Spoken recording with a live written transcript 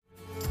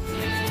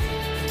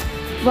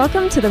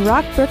Welcome to the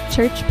Rockbrook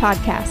Church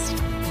podcast.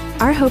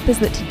 Our hope is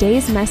that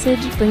today's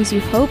message brings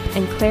you hope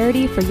and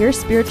clarity for your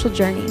spiritual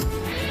journey.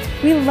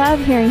 We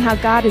love hearing how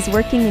God is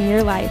working in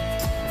your life.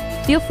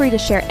 Feel free to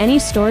share any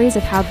stories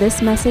of how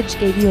this message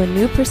gave you a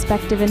new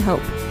perspective and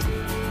hope.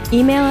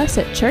 Email us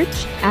at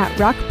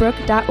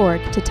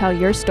church@rockbrook.org to tell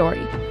your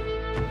story.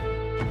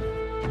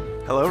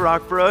 Hello,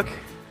 Rockbrook.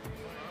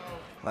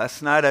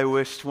 Last night I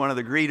wished one of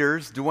the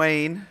greeters,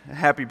 Dwayne, a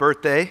happy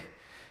birthday.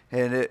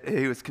 And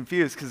he was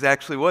confused because it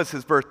actually was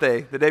his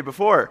birthday the day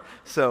before.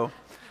 So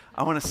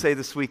I want to say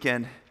this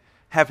weekend,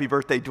 happy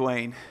birthday,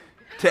 Dwayne,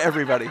 to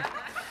everybody.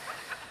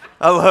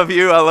 I love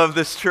you. I love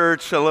this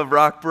church. I love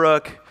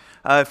Rockbrook.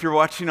 If you're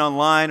watching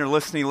online or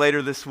listening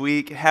later this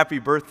week, happy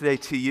birthday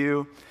to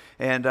you.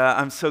 And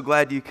I'm so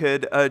glad you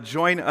could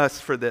join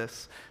us for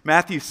this.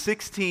 Matthew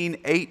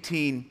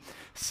 16:18,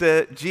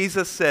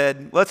 Jesus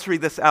said, let's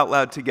read this out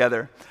loud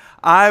together.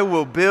 I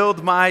will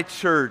build my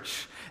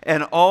church,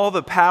 and all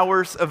the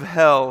powers of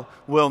hell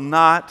will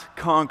not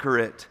conquer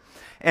it.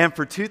 And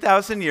for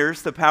 2,000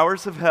 years, the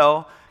powers of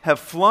hell have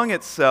flung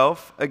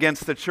itself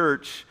against the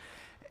church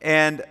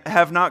and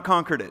have not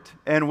conquered it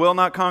and will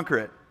not conquer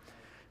it.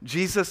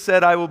 Jesus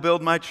said, I will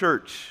build my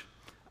church.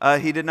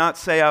 He did not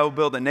say, I will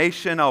build a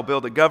nation, I'll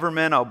build a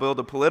government, I'll build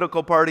a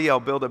political party, I'll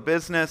build a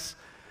business.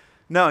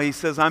 No, he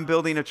says, I'm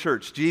building a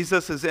church.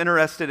 Jesus is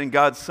interested in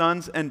God's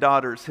sons and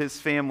daughters, his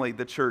family,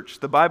 the church.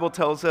 The Bible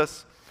tells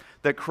us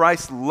that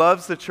Christ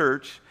loves the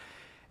church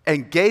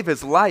and gave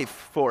his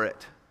life for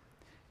it.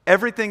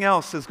 Everything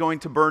else is going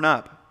to burn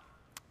up.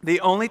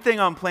 The only thing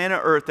on planet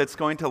Earth that's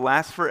going to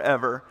last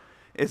forever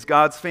is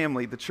God's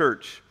family, the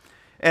church.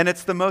 And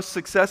it's the most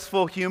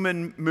successful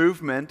human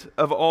movement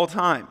of all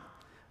time.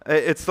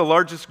 It's the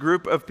largest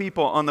group of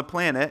people on the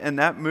planet, and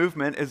that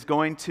movement is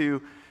going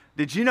to...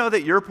 Did you know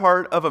that you're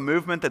part of a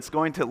movement that's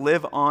going to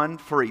live on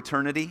for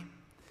eternity?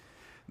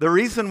 The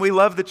reason we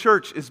love the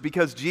church is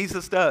because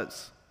Jesus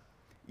does.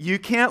 You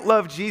can't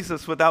love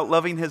Jesus without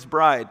loving his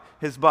bride,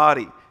 his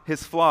body,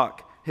 his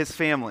flock, his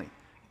family.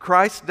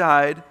 Christ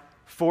died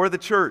for the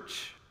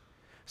church.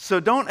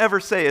 So don't ever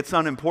say it's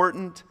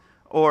unimportant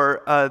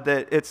or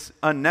that it's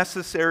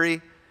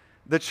unnecessary.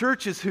 The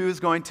church is who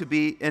is going to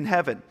be in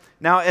heaven.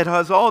 Now, it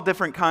has all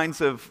different kinds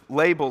of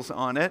labels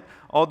on it,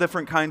 all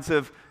different kinds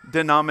of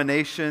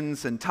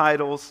denominations and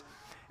titles.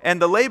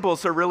 And the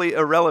labels are really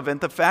irrelevant.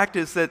 The fact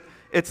is that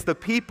it's the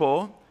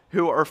people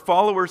who are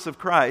followers of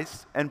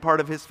Christ and part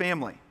of his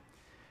family.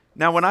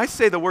 Now, when I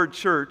say the word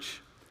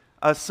church,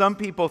 some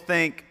people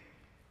think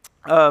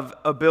of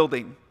a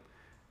building.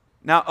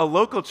 Now, a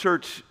local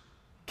church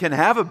can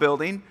have a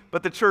building,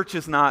 but the church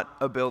is not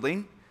a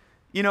building.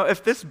 You know,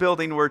 if this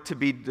building were to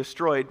be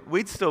destroyed,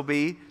 we'd still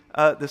be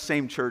the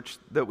same church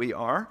that we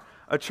are.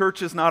 A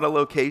church is not a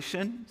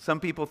location. Some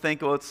people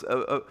think, well, it's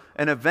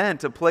an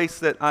event, a place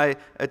that I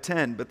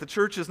attend, but the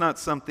church is not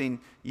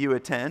something you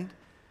attend.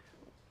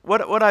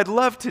 What I'd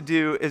love to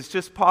do is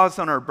just pause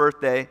on our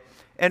birthday,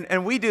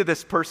 and we do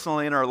this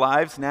personally in our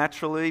lives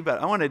naturally,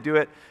 but I want to do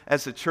it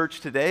as a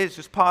church today, is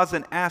just pause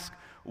and ask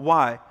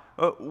why.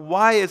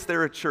 Why is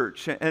there a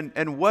church,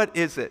 and what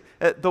is it?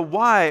 The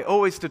why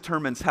always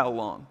determines how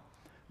long.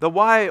 The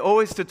why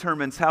always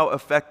determines how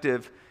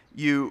effective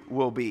you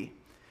will be.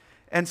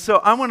 And so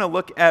I want to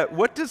look at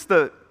what does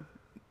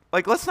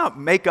let's not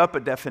make up a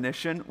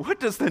definition. What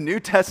does the New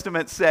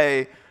Testament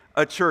say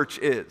a church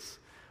is?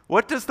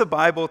 What does the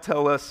Bible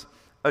tell us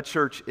a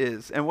church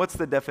is? And what's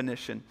the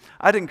definition?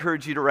 I'd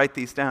encourage you to write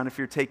these down if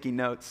you're taking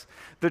notes.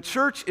 The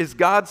church is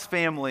God's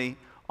family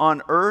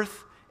on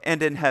earth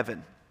and in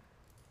heaven.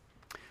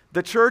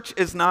 The church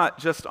is not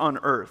just on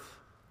earth.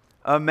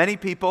 Many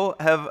people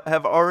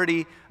have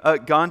already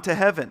gone to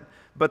heaven,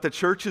 but the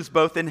church is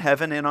both in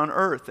heaven and on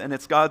earth, and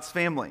it's God's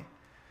family.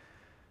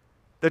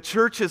 The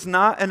church is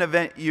not an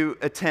event you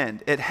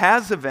attend. It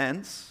has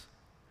events,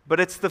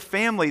 but it's the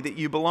family that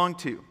you belong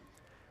to.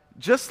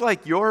 Just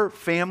like your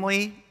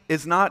family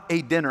is not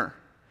a dinner,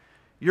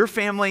 your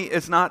family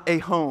is not a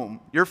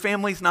home, your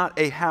family's not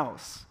a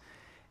house.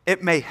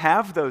 It may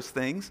have those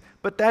things,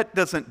 but that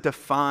doesn't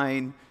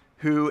define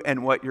who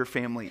and what your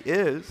family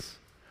is.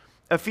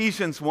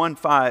 Ephesians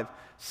 1:5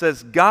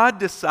 says, God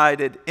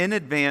decided in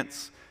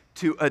advance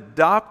to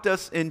adopt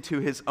us into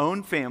his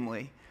own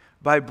family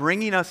by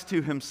bringing us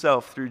to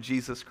himself through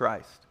Jesus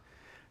Christ.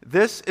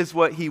 This is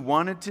what he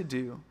wanted to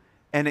do,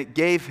 and it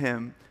gave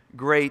him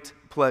great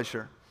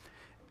pleasure.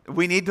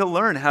 We need to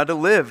learn how to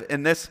live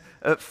in this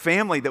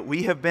family that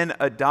we have been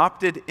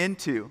adopted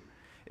into.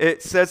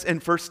 It says in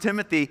 1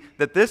 Timothy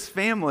that this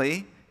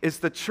family is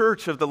the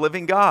church of the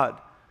living God,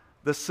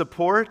 the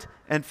support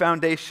and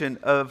foundation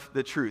of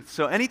the truth.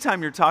 So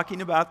anytime you're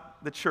talking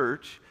about the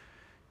church,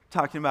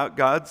 talking about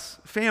God's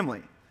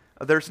family.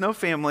 There's no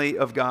family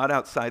of God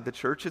outside the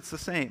church. It's the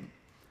same.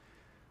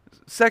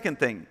 Second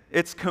thing,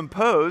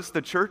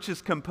 the church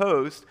is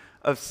composed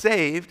of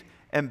saved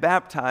and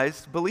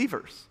baptized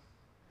believers.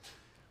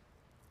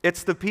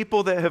 It's the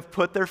people that have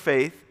put their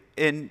faith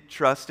in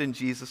trust in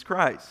Jesus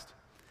Christ,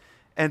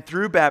 and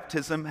through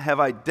baptism have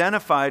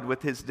identified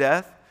with his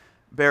death,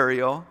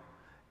 burial,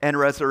 and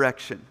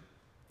resurrection.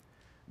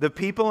 The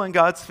people in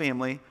God's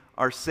family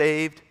are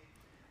saved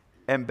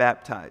and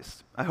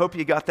baptized. I hope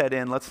you got that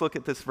in. Let's look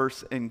at this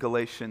verse in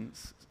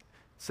Galatians. It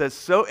says,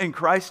 so in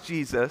Christ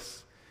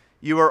Jesus,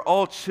 you are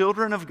all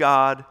children of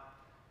God.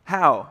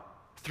 How?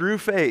 Through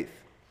faith.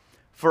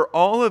 For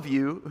all of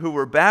you who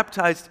were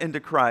baptized into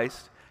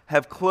Christ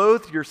have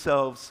clothed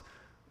yourselves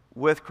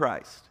with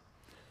Christ.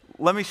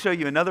 Let me show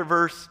you another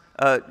verse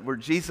where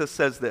Jesus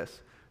says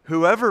this.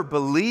 Whoever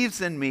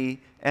believes in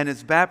me and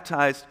is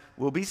baptized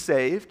will be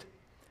saved,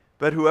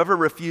 but whoever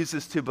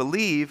refuses to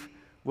believe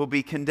will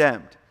be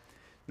condemned.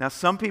 Now,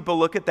 some people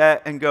look at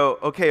that and go,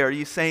 okay, are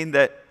you saying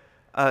that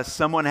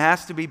someone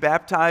has to be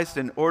baptized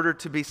in order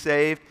to be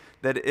saved,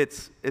 that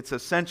it's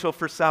essential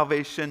for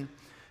salvation?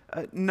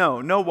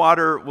 No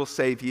water will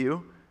save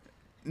you.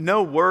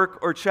 No work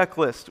or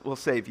checklist will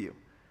save you.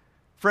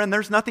 Friend,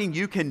 there's nothing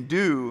you can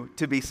do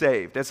to be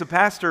saved. As a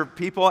pastor,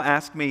 people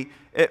ask me,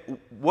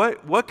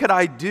 what could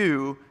I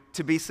do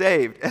to be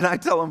saved? And I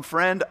tell them,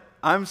 friend,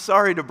 I'm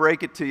sorry to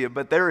break it to you,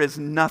 but there is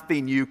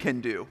nothing you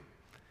can do.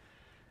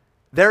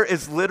 There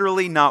is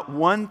literally not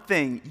one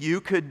thing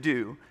you could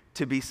do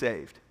to be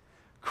saved.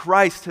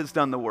 Christ has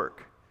done the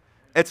work.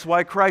 It's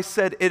why Christ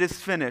said it is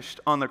finished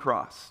on the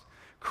cross.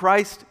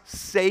 Christ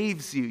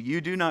saves you.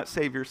 You do not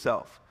save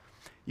yourself.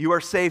 You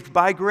are saved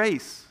by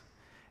grace,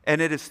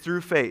 and it is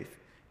through faith.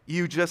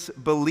 You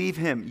just believe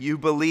him. You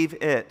believe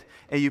it,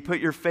 and you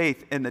put your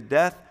faith in the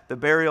death, the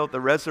burial,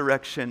 the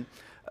resurrection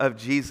of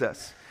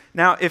Jesus.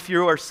 Now, if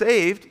you are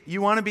saved,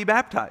 you want to be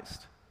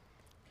baptized.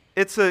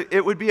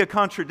 It would be a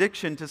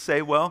contradiction to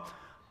say, well,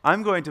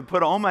 I'm going to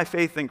put all my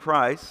faith in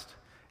Christ,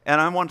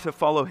 and I want to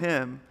follow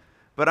him,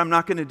 but I'm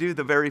not going to do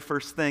the very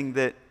first thing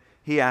that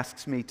he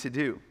asks me to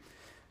do.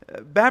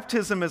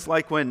 Baptism is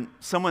like when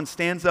someone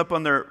stands up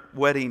on their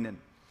wedding and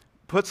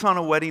puts on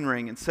a wedding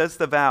ring and says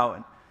the vow,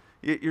 and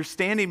you're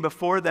standing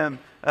before them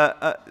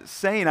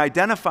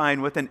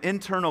identifying with an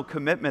internal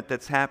commitment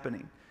that's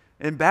happening.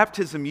 In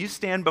baptism, you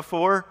stand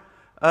before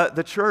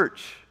the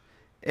church,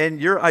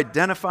 and you're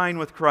identifying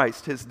with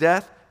Christ, his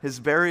death, his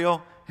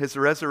burial, his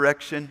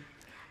resurrection.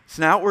 It's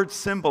an outward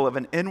symbol of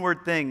an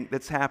inward thing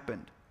that's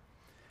happened.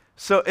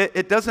 So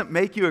it doesn't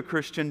make you a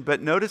Christian,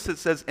 but notice it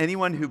says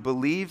anyone who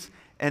believes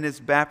and is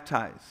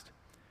baptized.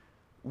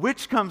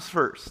 Which comes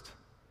first,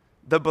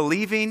 the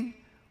believing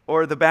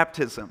or the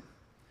baptism?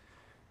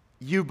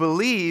 You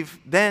believe,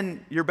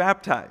 then you're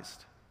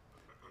baptized.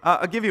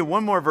 I'll give you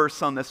one more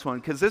verse on this one,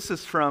 because this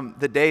is from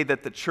the day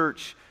that the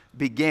church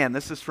began.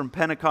 This is from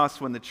Pentecost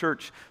when the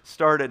church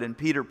started and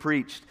Peter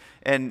preached.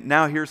 And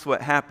now here's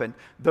what happened.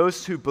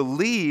 Those who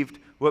believed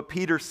what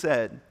Peter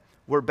said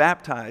were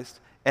baptized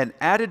and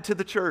added to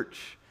the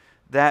church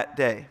that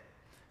day.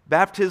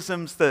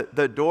 Baptism's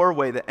the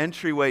doorway, the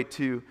entryway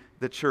to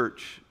the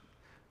church.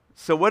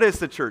 So what is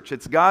the church?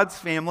 It's God's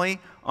family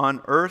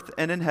on earth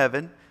and in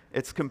heaven.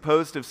 It's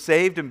composed of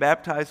saved and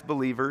baptized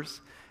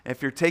believers. And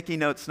if you're taking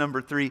notes,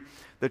 number 3,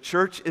 the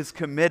church is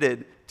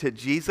committed to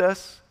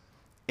Jesus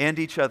and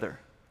each other.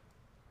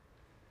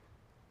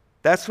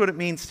 That's what it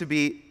means to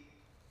be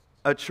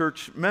a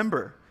church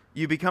member.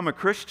 You become a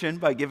Christian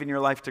by giving your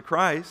life to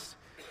Christ.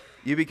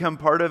 You become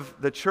part of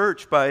the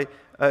church by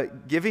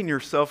giving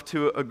yourself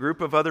to a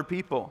group of other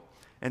people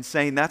and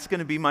saying, that's going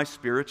to be my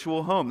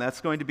spiritual home.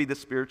 That's going to be the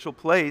spiritual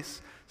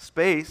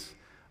space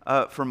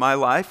for my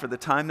life, for the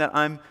time that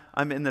I'm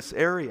in this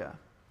area.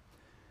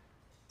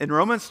 In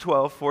Romans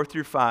 12,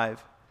 4-5,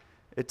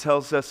 it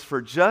tells us,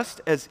 for just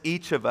as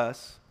each of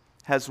us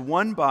has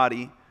one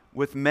body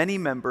with many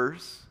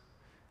members,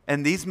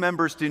 and these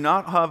members do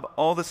not have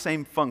all the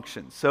same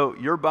functions. So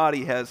your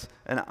body has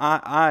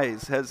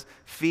eyes, has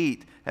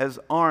feet, has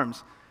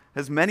arms,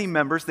 has many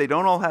members. They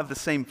don't all have the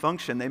same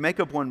function. They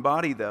make up one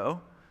body, though.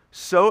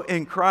 So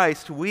in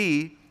Christ,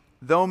 we,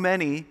 though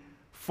many,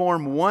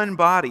 form one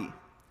body,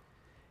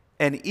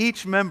 and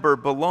each member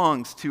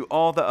belongs to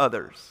all the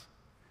others.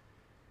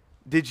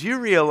 Did you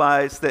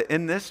realize that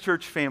in this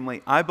church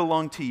family, I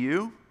belong to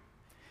you,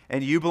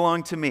 and you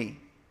belong to me?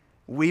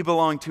 We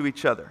belong to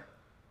each other.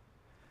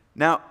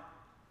 Now,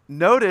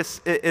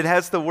 notice it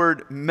has the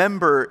word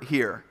member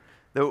here,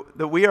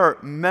 that we are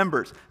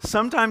members.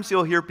 Sometimes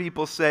you'll hear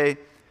people say,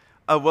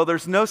 well,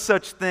 there's no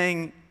such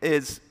thing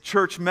as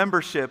church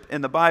membership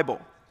in the Bible.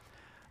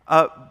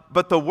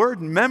 But the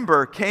word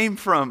member came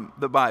from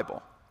the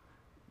Bible.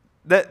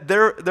 That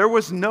there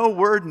was no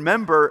word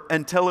member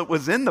until it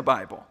was in the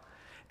Bible.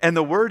 And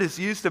the word is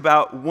used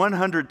about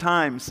 100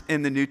 times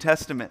in the New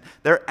Testament.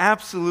 There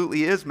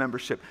absolutely is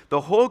membership. The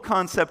whole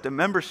concept of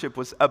membership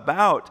was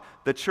about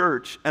the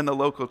church and the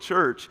local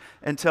church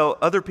until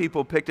other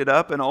people picked it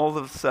up, and all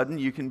of a sudden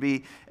you can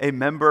be a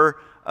member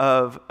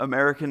of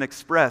American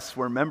Express,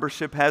 where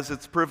membership has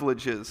its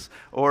privileges,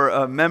 or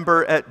a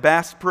member at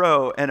Bass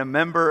Pro, and a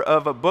member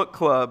of a book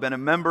club, and a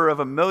member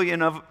of a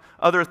million of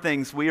other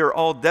things we are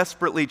all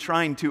desperately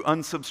trying to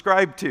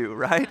unsubscribe to,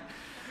 right?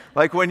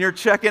 Like when you're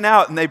checking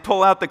out and they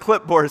pull out the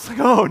clipboard, it's like,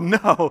 oh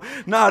no,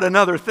 not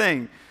another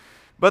thing.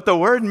 But the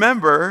word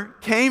member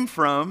came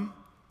from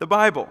the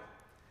Bible.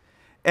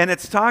 And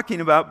it's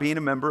talking about being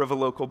a member of a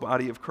local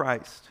body of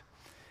Christ.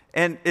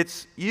 And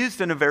it's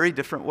used in a very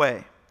different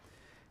way.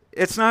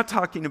 It's not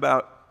talking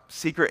about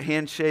secret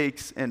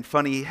handshakes and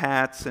funny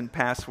hats and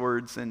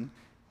passwords and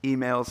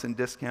emails and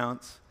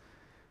discounts.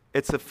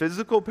 It's a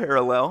physical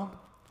parallel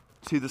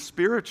to the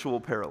spiritual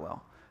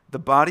parallel. The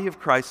body of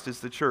Christ is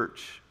the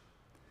church.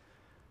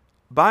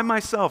 By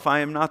myself, I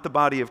am not the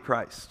body of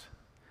Christ.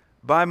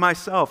 By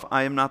myself,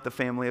 I am not the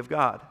family of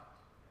God.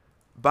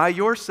 By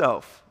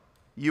yourself,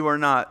 you are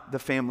not the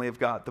family of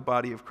God, the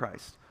body of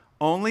Christ.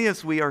 Only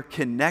as we are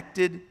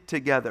connected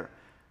together,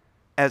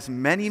 as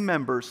many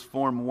members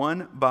form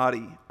one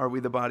body, are we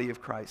the body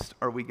of Christ,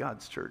 are we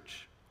God's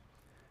church.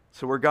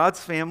 So we're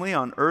God's family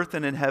on earth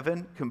and in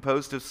heaven,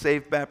 composed of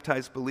saved,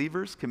 baptized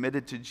believers,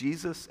 committed to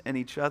Jesus and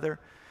each other,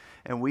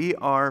 and we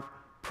are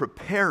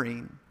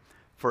preparing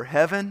for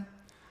heaven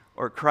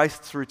or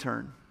Christ's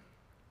return.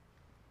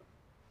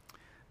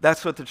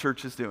 That's what the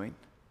church is doing.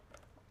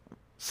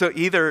 So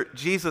either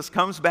Jesus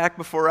comes back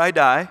before I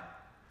die.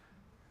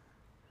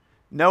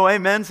 No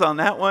amens on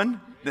that one.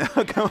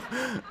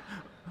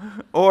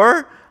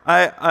 Or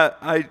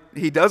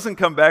he doesn't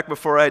come back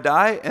before I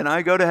die and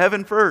I go to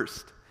heaven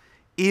first.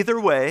 Either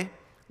way,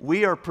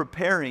 we are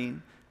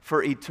preparing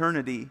for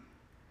eternity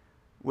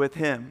with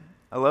him.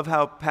 I love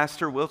how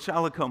Pastor Will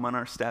Chalicombe on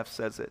our staff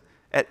says it.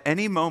 At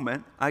any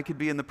moment, I could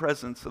be in the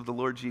presence of the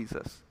Lord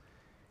Jesus.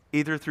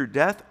 Either through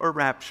death or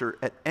rapture,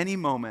 at any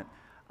moment,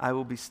 I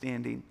will be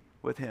standing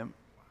with him.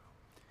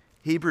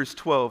 Hebrews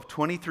 12,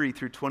 23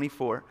 through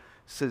 24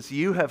 says,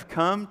 "You have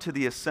come to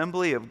the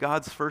assembly of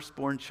God's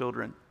firstborn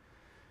children,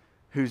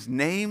 whose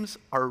names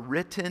are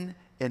written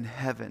in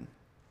heaven.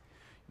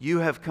 You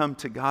have come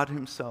to God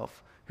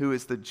himself, who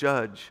is the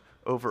judge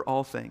over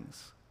all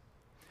things.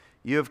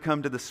 You have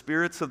come to the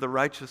spirits of the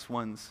righteous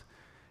ones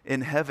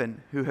in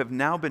heaven who have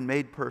now been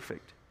made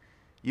perfect.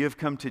 You have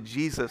come to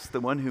Jesus, the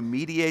one who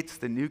mediates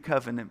the new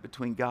covenant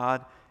between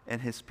God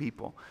and his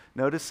people."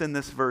 Notice in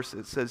this verse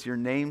it says your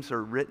names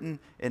are written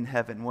in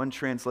heaven. One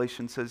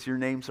translation says your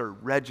names are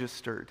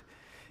registered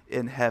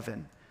in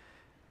heaven.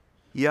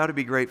 You ought to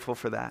be grateful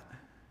for that.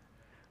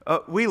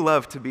 We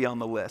love to be on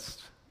the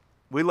list.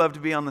 We love to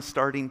be on the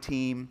starting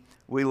team.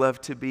 We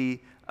love to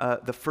be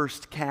the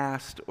first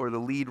cast or the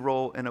lead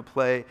role in a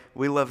play.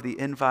 We love the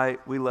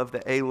invite. We love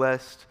the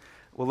A-list.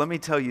 Well, let me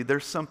tell you,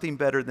 there's something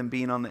better than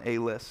being on the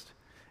A-list.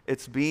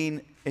 It's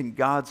being in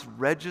God's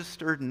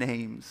registered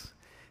names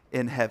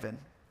in heaven.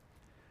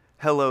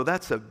 Hello,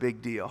 that's a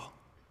big deal.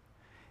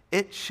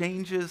 It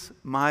changes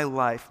my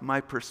life, my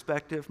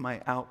perspective,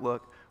 my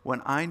outlook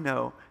when I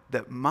know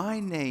that my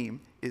name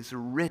is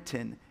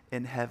written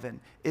in heaven.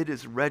 It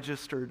is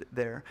registered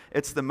there.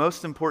 It's the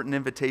most important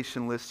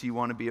invitation list you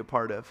want to be a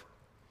part of.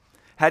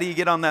 How do you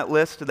get on that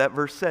list? That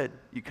verse said,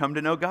 you come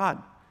to know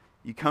God.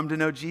 You come to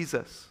know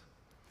Jesus.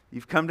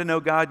 You've come to know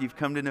God. You've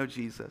come to know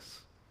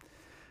Jesus.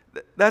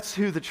 That's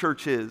who the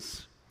church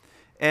is.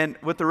 And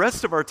with the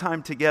rest of our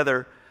time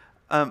together,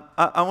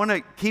 I want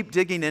to keep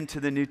digging into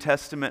the New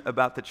Testament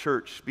about the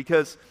church,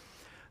 because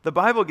the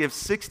Bible gives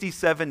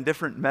 67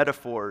 different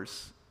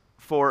metaphors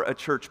for a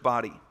church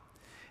body.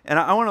 And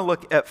I want to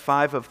look at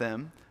 5 of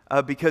them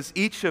because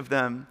each of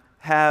them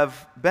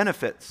have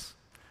benefits.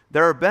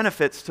 There are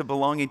benefits to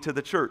belonging to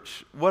the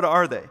church. What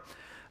are they?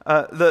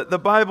 The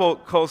Bible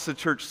calls the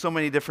church so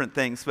many different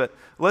things, but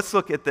let's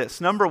look at this.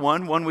 Number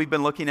one we've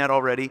been looking at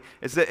already,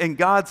 is that in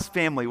God's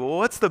family, well,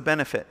 what's the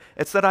benefit?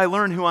 It's that I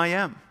learn who I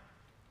am.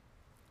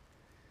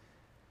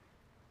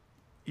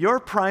 Your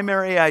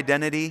primary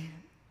identity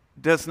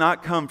does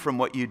not come from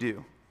what you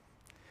do.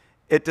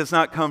 It does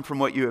not come from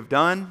what you have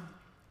done.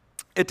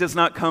 It does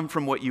not come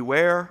from what you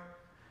wear.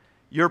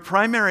 Your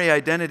primary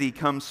identity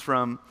comes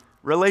from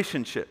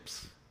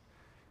relationships.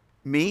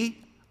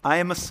 Me, I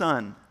am a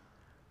son.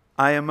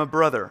 I am a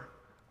brother.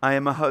 I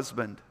am a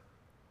husband.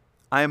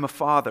 I am a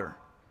father.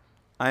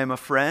 I am a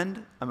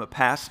friend. I'm a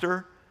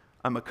pastor.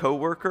 I'm a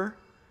coworker.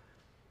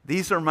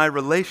 These are my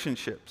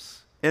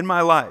relationships in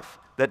my life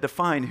that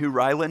define who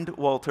Ryland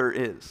Walter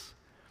is.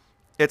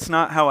 It's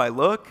not how I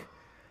look.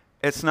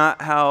 It's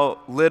not how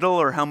little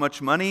or how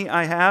much money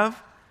I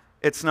have.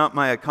 It's not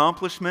my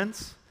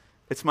accomplishments.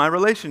 It's my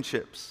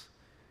relationships.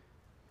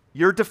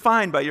 You're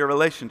defined by your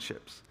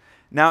relationships.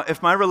 Now,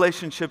 if my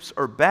relationships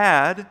are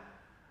bad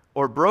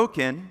or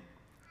broken,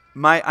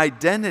 my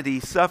identity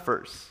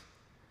suffers.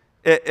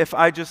 If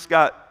I just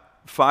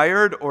got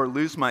fired or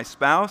lose my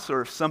spouse,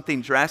 or if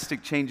something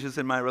drastic changes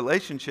in my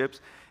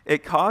relationships,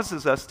 it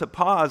causes us to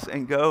pause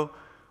and go,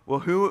 well,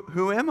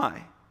 who am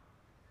I?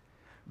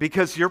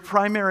 Because your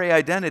primary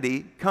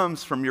identity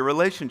comes from your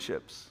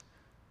relationships.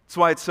 That's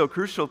why it's so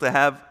crucial to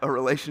have a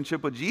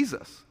relationship with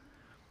Jesus.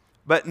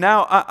 But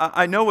now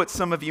I know what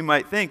some of you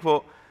might think.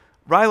 Well,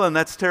 Ryland,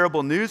 that's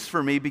terrible news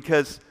for me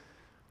because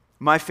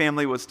my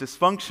family was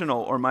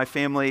dysfunctional, or my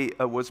family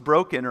was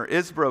broken or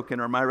is broken,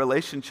 or my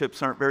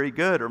relationships aren't very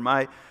good, or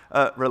my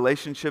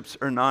relationships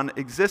are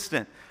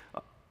non-existent.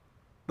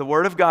 The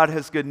Word of God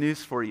has good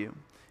news for you.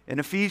 In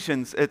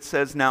Ephesians, it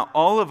says, now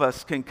all of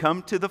us can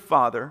come to the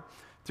Father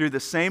through the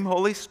same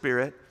Holy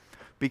Spirit,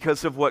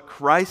 because of what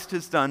Christ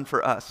has done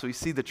for us. So we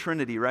see the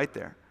Trinity right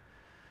there.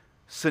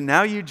 So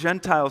now you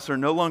Gentiles are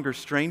no longer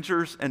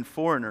strangers and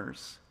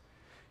foreigners.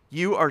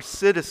 You are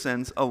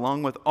citizens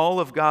along with all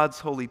of God's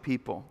holy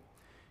people.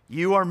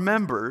 You are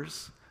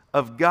members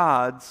of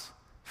God's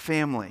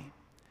family.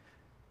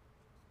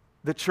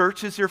 The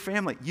church is your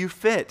family. You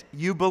fit.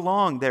 You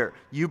belong there.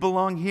 You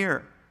belong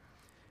here.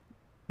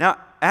 Now,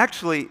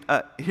 actually,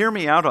 hear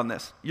me out on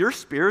this. Your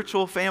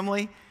spiritual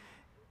family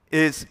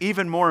is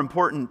even more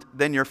important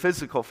than your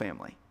physical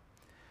family.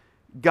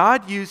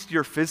 God used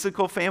your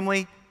physical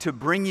family to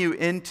bring you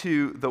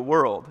into the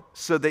world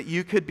so that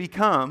you could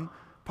become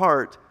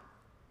part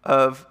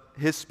of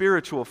His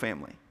spiritual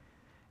family.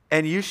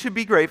 And you should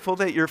be grateful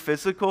that your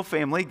physical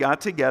family got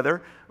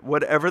together,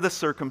 whatever the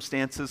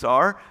circumstances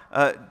are,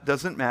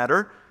 doesn't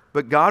matter.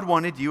 But God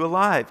wanted you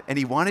alive, and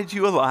He wanted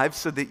you alive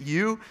so that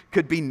you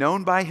could be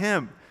known by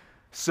Him,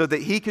 so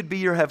that He could be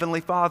your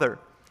Heavenly Father,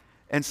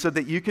 and so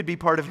that you could be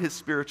part of His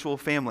spiritual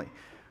family.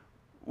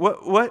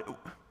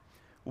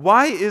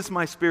 Why is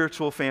my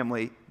spiritual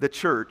family, the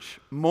church,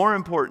 more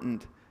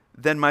important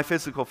than my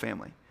physical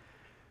family?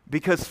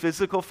 Because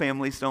physical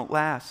families don't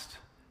last.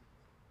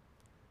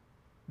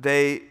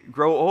 They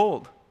grow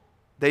old.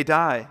 They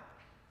die.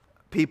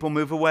 People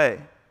move away.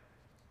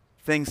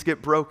 Things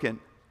get broken.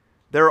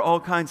 There are all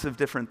kinds of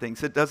different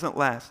things. It doesn't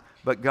last.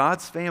 But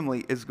God's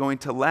family is going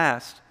to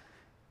last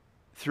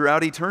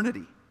throughout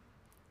eternity.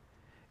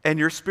 And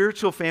your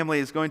spiritual family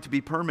is going to be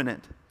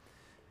permanent.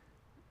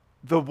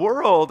 The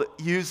world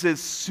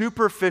uses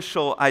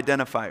superficial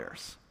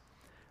identifiers.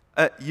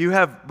 You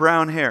have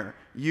brown hair.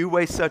 You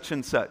weigh such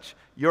and such.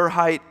 Your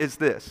height is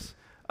this.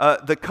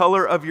 The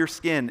color of your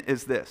skin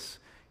is this.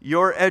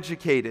 You're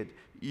educated.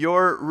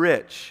 You're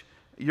rich.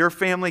 Your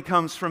family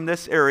comes from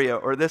this area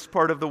or this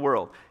part of the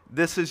world.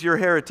 This is your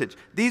heritage.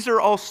 These are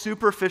all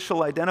superficial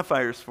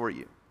identifiers for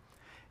you.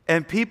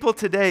 And people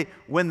today,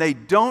 when they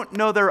don't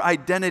know their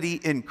identity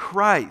in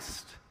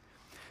Christ,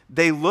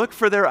 they look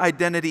for their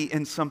identity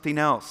in something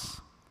else.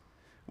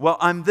 Well,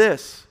 I'm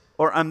this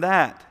or I'm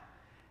that.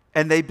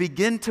 And they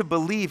begin to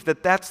believe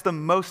that that's the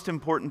most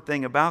important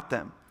thing about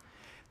them.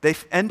 They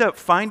end up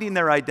finding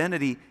their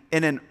identity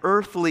in an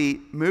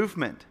earthly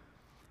movement,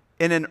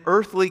 in an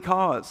earthly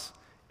cause,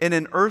 in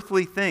an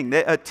earthly thing,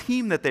 a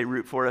team that they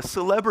root for, a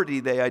celebrity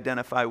they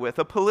identify with,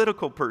 a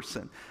political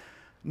person.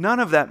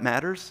 None of that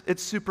matters.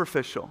 It's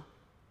superficial.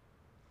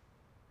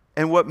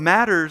 And what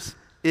matters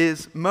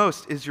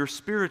most is your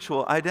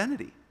spiritual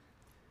identity.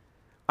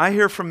 I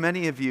hear from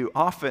many of you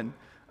often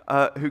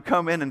who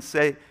come in and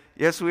say,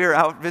 yes, we were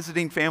out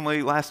visiting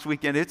family last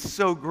weekend. It's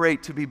so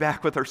great to be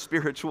back with our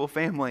spiritual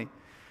family.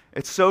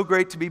 It's so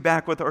great to be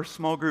back with our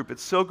small group.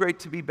 It's so great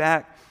to be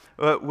back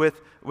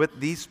with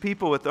these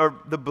people, with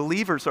the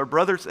believers, our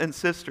brothers and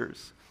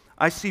sisters.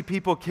 I see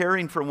people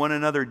caring for one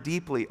another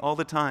deeply all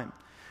the time.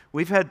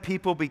 We've had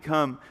people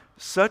become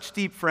such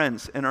deep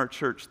friends in our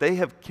church. They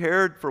have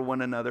cared for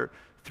one another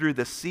through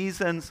the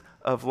seasons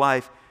of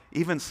life,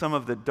 even some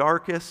of the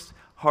darkest,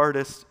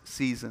 hardest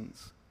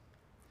seasons.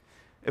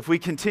 If we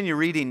continue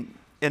reading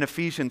in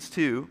Ephesians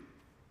 2,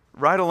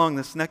 right along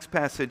this next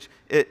passage,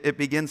 it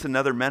begins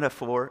another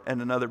metaphor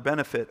and another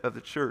benefit of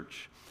the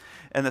church.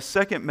 And the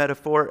second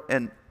metaphor,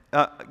 and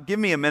give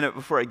me a minute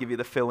before I give you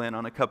the fill-in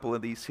on a couple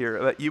of these here,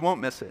 but you won't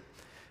miss it,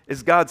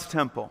 is God's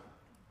temple.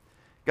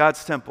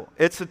 God's temple.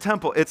 It's a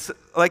temple. It's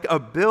like a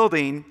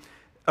building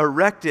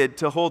erected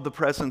to hold the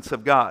presence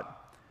of God.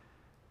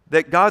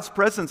 That God's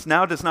presence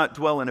now does not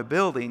dwell in a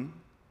building,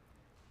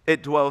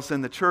 it dwells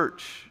in the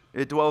church.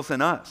 It dwells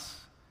in us.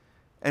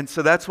 And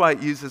so that's why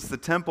it uses the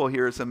temple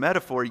here as a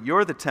metaphor.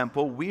 You're the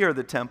temple, we are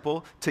the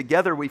temple.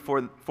 Together we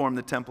form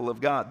the temple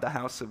of God, the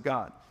house of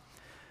God.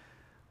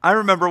 I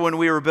remember when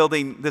we were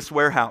building this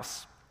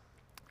warehouse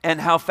and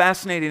how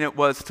fascinating it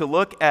was to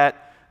look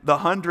at the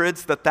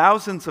hundreds, the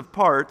thousands of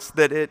parts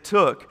that it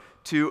took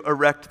to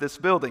erect this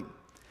building.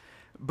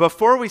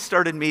 Before we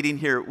started meeting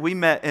here, we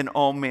met in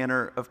all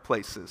manner of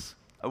places.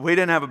 We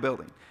didn't have a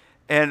building.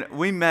 And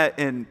we met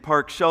in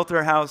park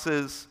shelter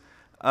houses,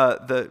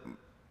 the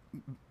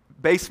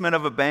basement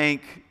of a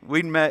bank.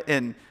 We met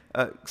in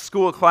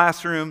school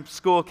classroom,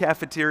 school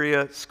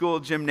cafeteria, school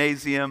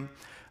gymnasium.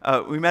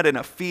 We met in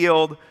a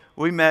field.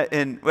 We met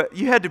in,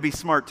 you had to be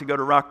smart to go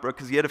to Rockbrook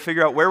because you had to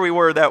figure out where we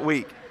were that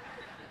week.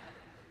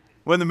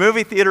 When the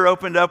movie theater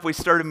opened up, we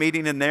started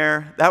meeting in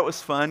there. That was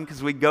fun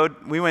because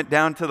we went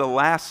down to the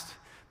last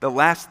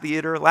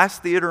theater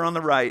on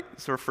the right.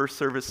 It's our first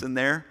service in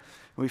there.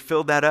 We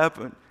filled that up,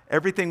 and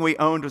everything we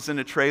owned was in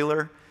a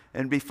trailer.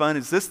 And it'd be fun.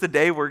 Is this the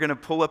day we're going to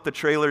pull up the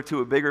trailer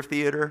to a bigger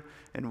theater?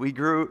 And we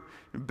grew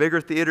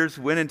bigger theaters,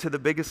 went into the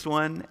biggest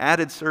one,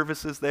 added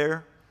services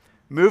there.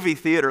 Movie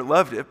theater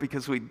loved it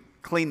because we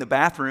cleaned the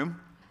bathroom.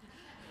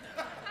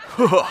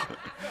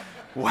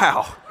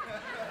 Wow.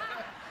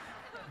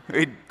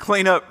 We'd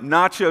clean up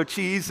nacho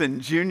cheese and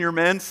Junior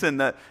Mints, and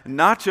the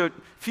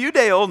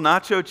few-day-old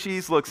nacho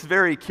cheese looks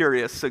very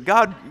curious. So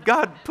God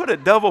put a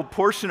double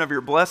portion of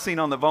your blessing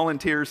on the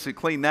volunteers who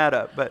clean that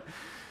up. But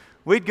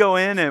we'd go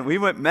in and we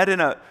met in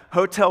a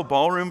hotel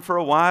ballroom for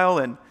a while,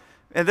 and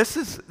And this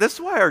is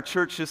why our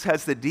church just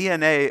has the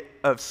DNA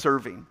of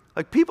serving.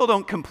 Like, people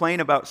don't complain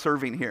about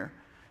serving here.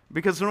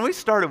 Because when we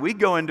started, we'd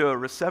go into a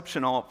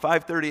reception hall at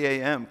 5:30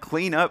 a.m.,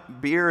 clean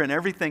up beer and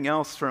everything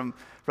else from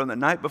the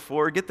night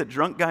before, get the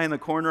drunk guy in the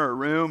corner of a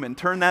room, and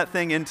turn that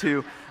thing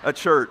into a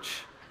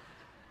church.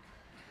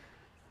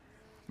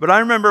 But I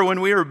remember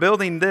when we were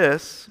building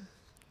this,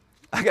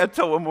 I got to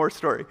tell one more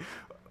story.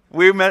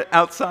 We met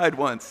outside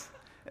once.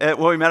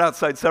 We met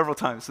outside several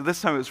times. So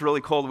this time it was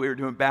really cold. We were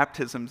doing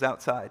baptisms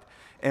outside.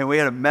 And we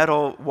had a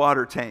metal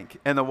water tank,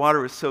 and the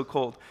water was so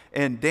cold.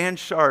 And Dan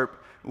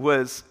Sharp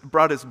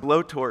brought his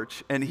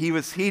blowtorch, and he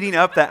was heating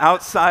up the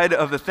outside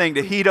of the thing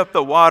to heat up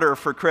the water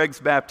for Craig's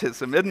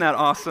baptism. Isn't that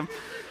awesome?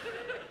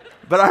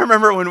 But I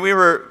remember when we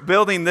were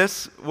building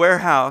this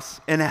warehouse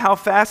and how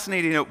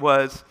fascinating it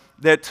was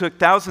that it took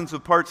thousands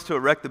of parts to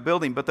erect the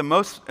building. But the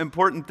most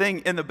important thing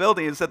in the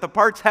building is that the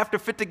parts have to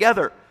fit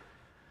together.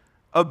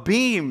 A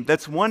beam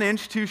that's 1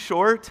 inch too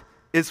short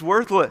is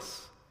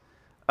worthless.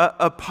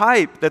 A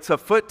pipe that's a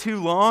foot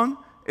too long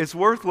is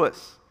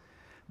worthless.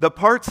 The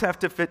parts have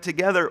to fit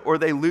together or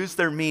they lose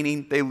their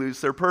meaning, they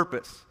lose their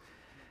purpose.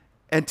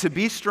 And to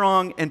be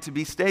strong and to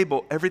be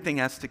stable, everything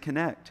has to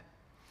connect.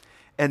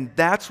 And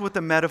that's what the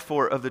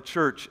metaphor of the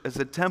church as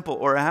a temple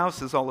or a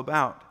house is all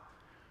about.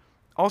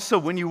 Also,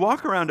 when you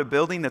walk around a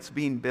building that's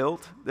being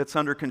built, that's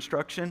under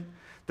construction,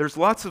 there's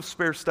lots of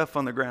spare stuff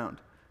on the ground.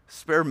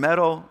 Spare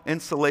metal,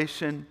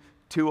 insulation,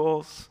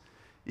 tools.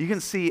 You can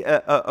see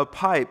a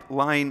pipe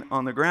laying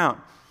on the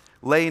ground.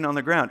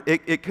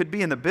 It could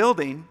be in the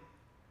building,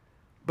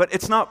 but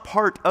it's not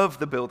part of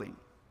the building.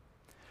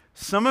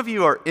 Some of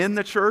you are in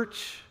the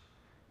church.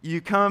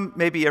 You come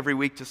maybe every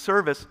week to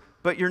service,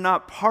 but you're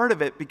not part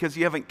of it because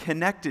you haven't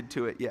connected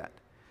to it yet.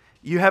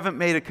 You haven't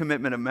made a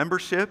commitment of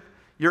membership.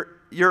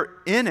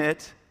 You're in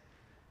it,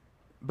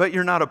 but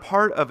you're not a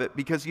part of it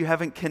because you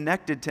haven't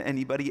connected to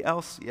anybody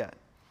else yet.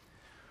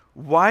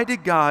 Why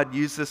did God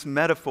use this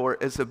metaphor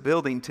as a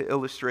building to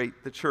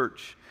illustrate the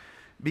church?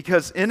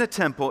 Because in a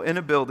temple, in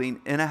a building,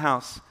 in a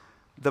house,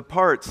 the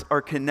parts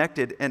are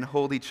connected and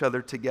hold each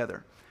other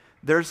together.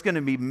 There's going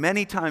to be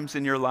many times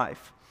in your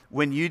life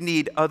when you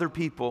need other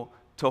people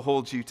to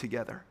hold you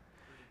together.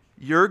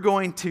 You're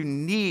going to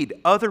need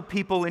other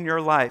people in your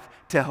life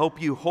to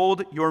help you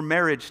hold your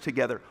marriage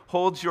together,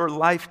 hold your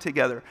life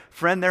together.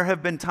 Friend, there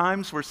have been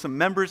times where some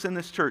members in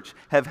this church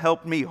have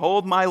helped me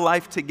hold my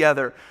life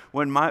together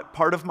when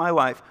part of my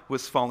life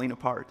was falling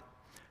apart.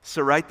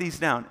 So write these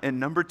down. And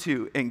number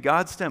 2, in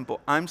God's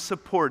temple, I'm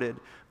supported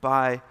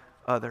by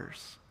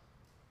others.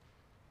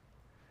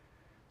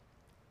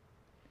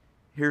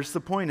 Here's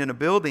the point. In a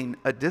building,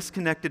 a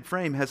disconnected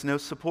frame has no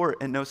support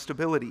and no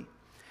stability.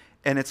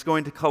 And it's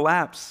going to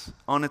collapse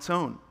on its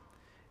own.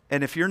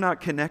 And if you're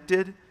not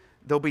connected,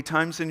 there'll be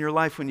times in your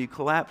life when you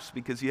collapse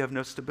because you have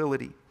no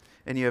stability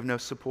and you have no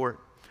support.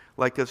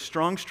 Like a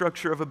strong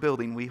structure of a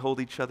building, we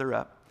hold each other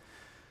up.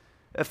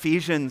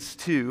 Ephesians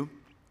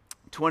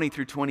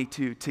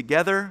 2:20-22.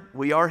 Together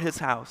we are his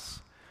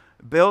house,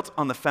 built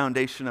on the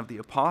foundation of the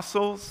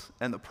apostles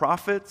and the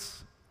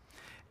prophets,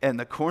 and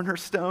the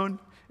cornerstone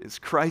is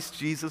Christ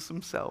Jesus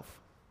himself.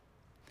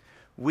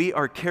 We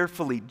are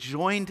carefully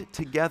joined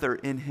together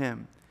in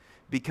him,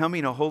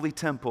 becoming a holy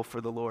temple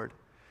for the Lord.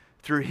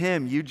 Through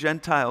him, you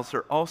Gentiles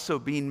are also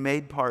being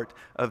made part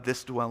of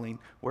this dwelling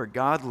where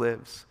God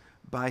lives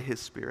by his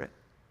Spirit.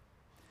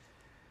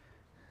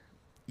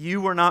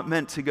 You were not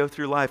meant to go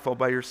through life all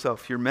by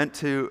yourself. You're meant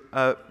to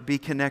be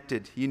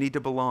connected. You need to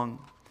belong.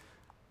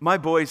 My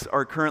boys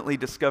are currently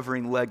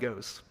discovering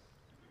Legos.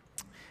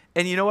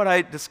 And you know what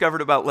I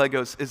discovered about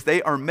Legos is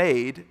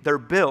they're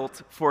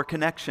built for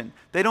connection.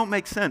 They don't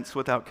make sense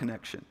without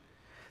connection.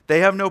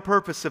 They have no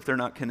purpose if they're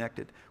not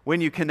connected.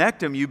 When you connect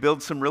them, you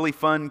build some really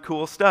fun,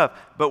 cool stuff.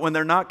 But when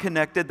they're not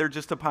connected, they're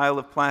just a pile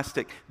of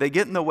plastic. They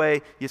get in the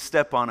way, you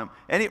step on them.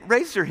 And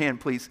raise your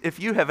hand, please, if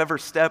you have ever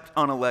stepped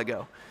on a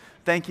Lego.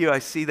 Thank you, I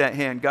see that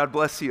hand. God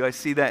bless you, I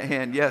see that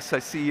hand. Yes, I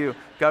see you.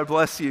 God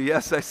bless you.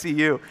 Yes, I see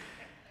you.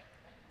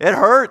 It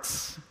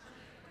hurts.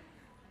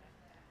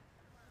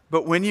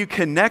 But when you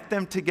connect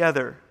them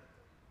together,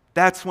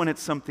 that's when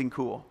it's something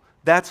cool.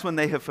 That's when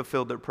they have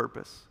fulfilled their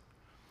purpose.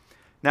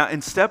 Now,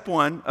 in step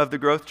 1 of the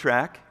growth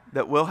track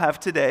that we'll have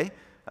today,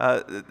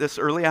 this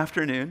early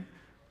afternoon,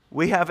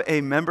 we have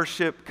a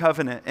membership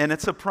covenant. And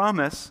it's a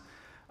promise,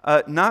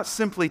 not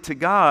simply to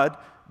God,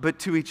 but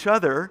to each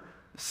other,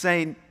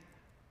 saying,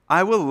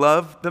 I will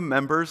love the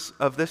members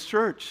of this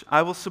church.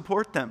 I will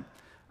support them.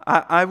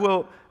 I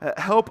will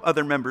help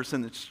other members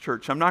in this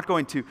church. I'm not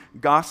going to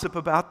gossip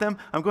about them.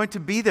 I'm going to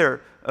be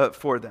there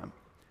for them.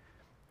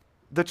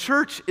 The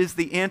church is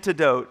the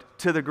antidote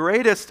to the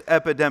greatest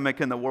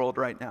epidemic in the world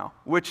right now,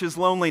 which is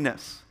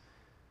loneliness.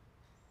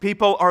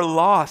 People are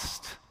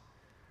lost.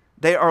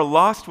 They are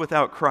lost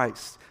without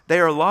Christ. They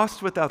are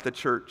lost without the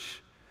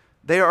church.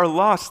 They are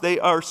lost. They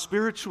are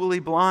spiritually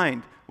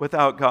blind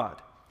without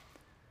God.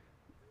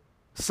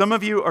 Some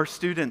of you are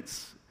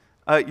students.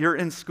 You're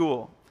in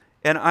school.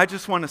 And I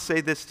just want to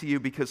say this to you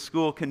because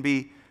school can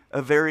be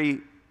a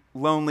very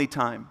lonely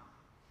time.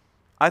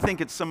 I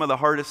think it's some of the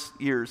hardest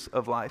years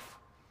of life.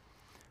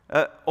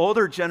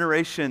 Older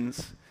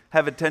generations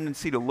have a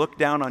tendency to look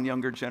down on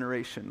younger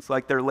generations,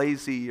 like they're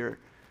lazy or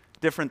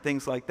different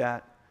things like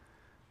that.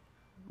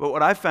 But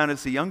what I've found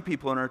is the young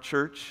people in our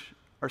church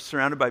are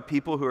surrounded by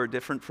people who are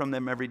different from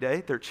them every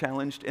day. They're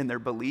challenged in their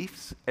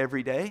beliefs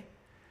every day.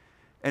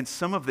 And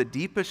some of the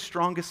deepest,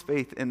 strongest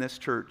faith in this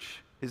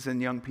church is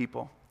in young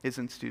people, is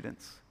in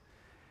students.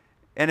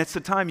 And it's a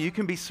time you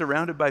can be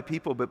surrounded by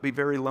people but be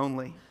very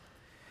lonely.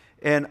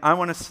 And I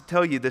want to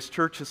tell you, this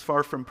church is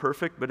far from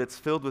perfect, but it's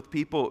filled with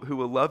people who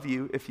will love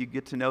you if you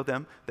get to know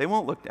them. They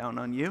won't look down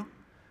on you.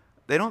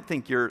 They don't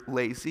think you're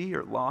lazy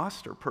or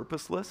lost or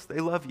purposeless. They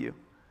love you.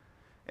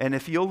 And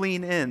if you'll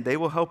lean in, they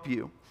will help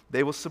you.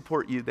 They will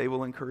support you. They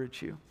will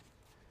encourage you.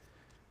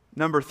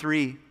 Number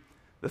 3,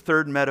 the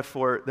third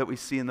metaphor that we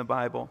see in the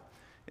Bible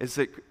is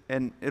that,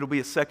 and it'll be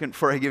a second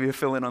before I give you a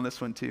fill-in on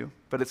this one too,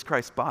 but it's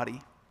Christ's body.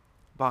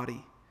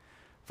 Body.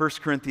 1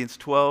 Corinthians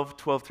 12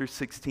 through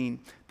 16.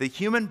 The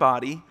human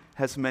body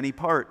has many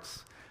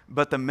parts,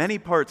 but the many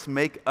parts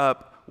make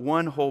up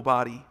one whole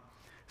body.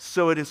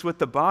 So it is with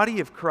the body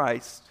of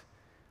Christ.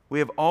 We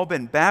have all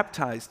been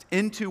baptized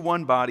into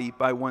one body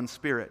by one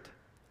Spirit,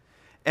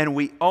 and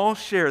we all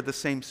share the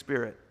same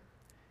Spirit.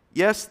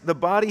 Yes, the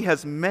body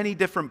has many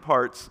different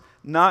parts,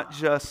 not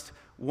just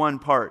one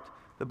part.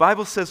 The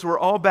Bible says we're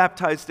all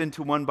baptized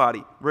into one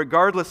body.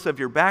 Regardless of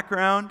your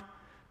background,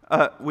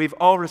 we've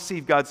all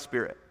received God's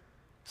Spirit.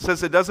 It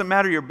says it doesn't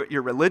matter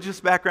your religious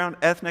background,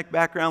 ethnic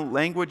background,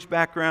 language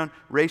background,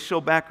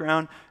 racial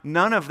background.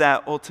 None of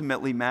that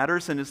ultimately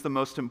matters and is the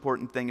most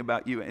important thing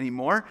about you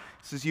anymore.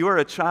 It says you are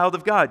a child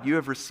of God. You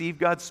have received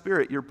God's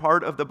Spirit. You're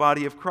part of the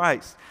body of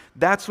Christ.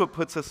 That's what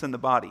puts us in the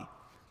body.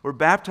 We're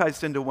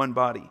baptized into one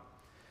body.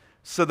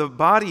 So the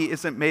body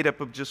isn't made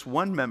up of just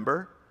one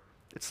member.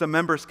 It's the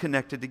members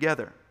connected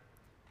together.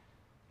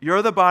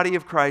 You're the body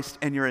of Christ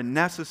and you're a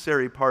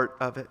necessary part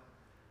of it.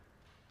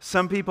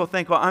 Some people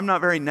think, well, I'm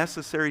not very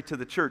necessary to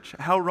the church.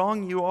 How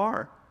wrong you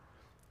are.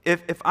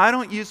 If I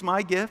don't use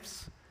my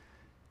gifts,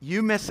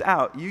 you miss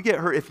out. You get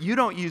hurt. If you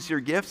don't use your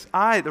gifts,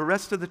 the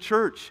rest of the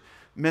church,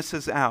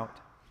 misses out.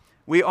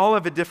 We all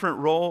have a different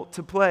role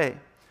to play.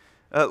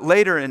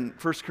 Later in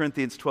 1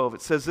 Corinthians 12,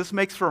 it says, this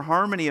makes for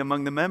harmony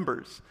among the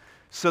members,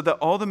 so that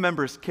all the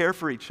members care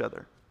for each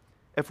other.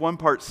 If one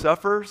part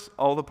suffers,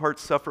 all the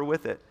parts suffer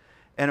with it.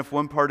 And if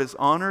one part is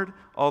honored,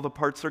 all the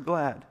parts are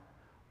glad.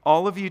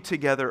 All of you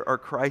together are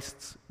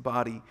Christ's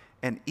body,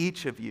 and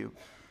each of you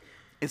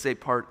is a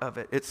part of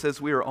it. It says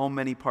we are all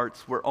many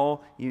parts. We're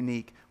all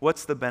unique.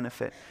 What's the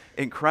benefit?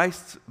 In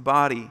Christ's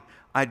body,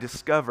 I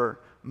discover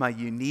my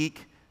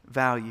unique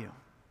value.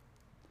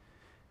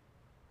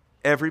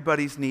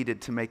 Everybody's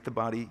needed to make the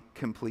body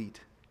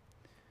complete.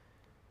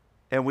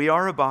 And we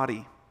are a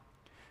body.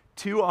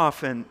 Too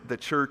often, the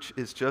church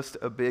is just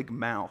a big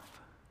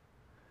mouth.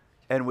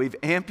 And we've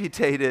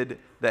amputated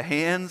the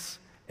hands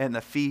and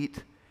the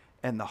feet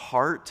and the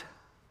heart.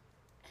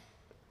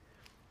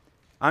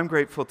 I'm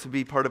grateful to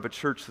be part of a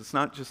church that's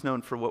not just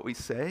known for what we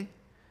say,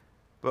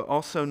 but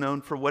also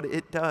known for what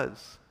it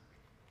does.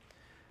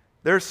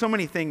 There are so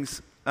many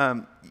things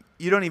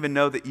you don't even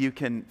know that you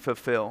can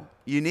fulfill.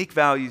 Unique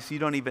values you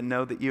don't even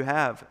know that you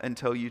have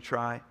until you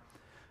try.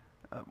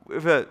 We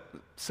have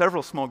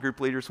several small group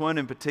leaders. One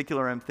in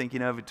particular I'm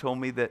thinking of who told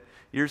me that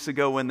years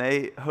ago when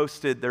they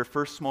hosted their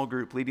first small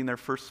group, leading their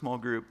first small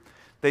group,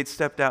 they'd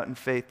stepped out in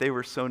faith. They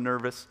were so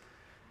nervous.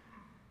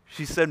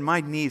 She said,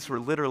 my knees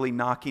were literally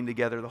knocking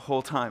together the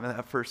whole time in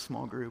that first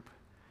small group.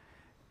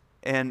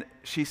 And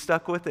she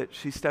stuck with it.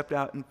 She stepped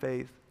out in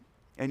faith.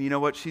 And you know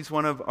what? She's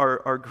one of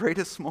our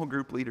greatest small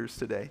group leaders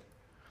today.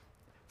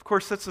 Of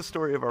course, that's the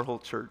story of our whole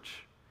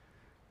church.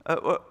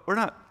 We're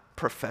not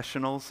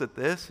professionals at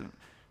this, and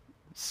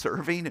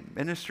serving and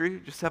ministry. We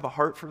just have a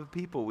heart for the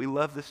people. We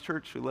love this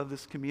church. We love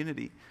this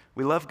community.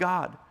 We love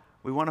God.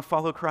 We want to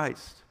follow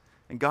Christ.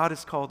 And God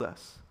has called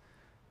us.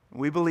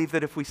 We believe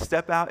that if we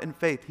step out in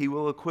faith, He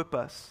will equip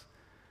us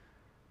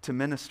to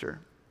minister.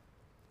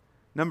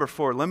 Number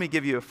 4, let me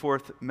give you a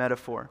fourth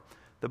metaphor.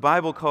 The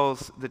Bible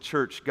calls the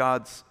church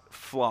God's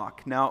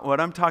flock. Now,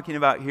 what I'm talking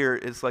about here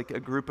is like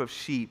a group of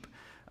sheep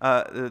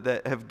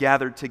that have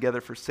gathered together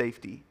for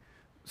safety.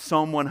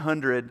 Psalm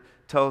 100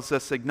 tells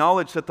us,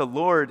 acknowledge that the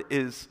Lord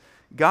is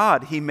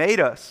God. He made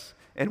us,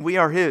 and we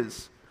are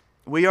His.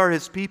 We are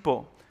His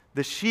people,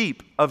 the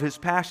sheep of His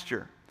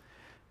pasture.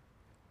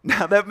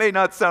 Now, that may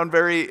not sound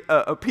very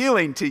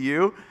appealing to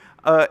you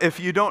if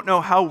you don't know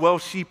how well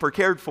sheep are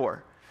cared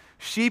for.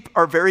 Sheep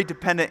are very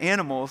dependent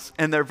animals,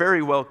 and they're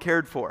very well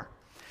cared for.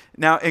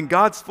 Now, in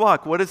God's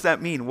flock, what does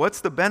that mean? What's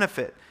the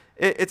benefit?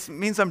 It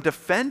means I'm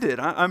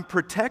defended. I'm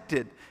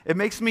protected. It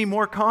makes me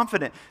more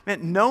confident.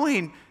 Man,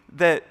 knowing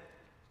that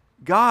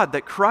God,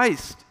 that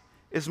Christ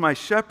is my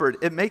shepherd,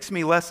 it makes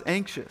me less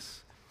anxious.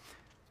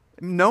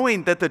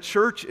 Knowing that the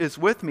church is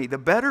with me, the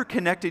better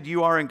connected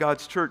you are in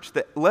God's church,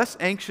 the less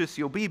anxious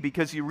you'll be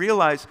because you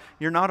realize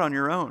you're not on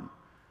your own.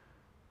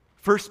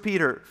 1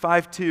 Peter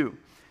 5:2,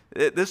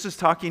 This is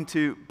talking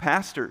to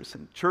pastors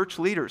and church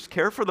leaders.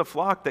 Care for the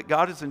flock that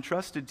God has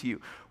entrusted to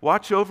you.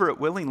 Watch over it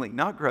willingly,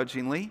 not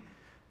grudgingly,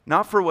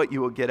 not for what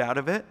you will get out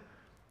of it,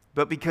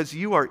 but because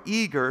you are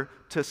eager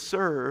to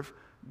serve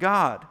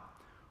God.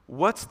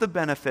 What's the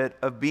benefit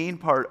of being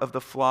part of the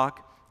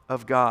flock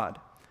of God?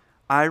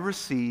 I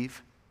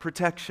receive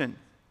protection.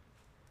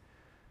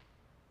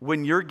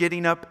 When you're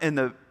getting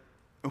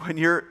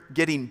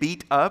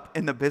beat up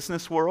in the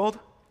business world,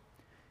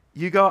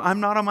 you go, I'm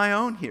not on my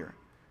own here.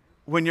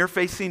 When you're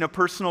facing a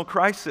personal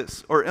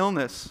crisis or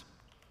illness,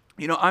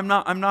 I'm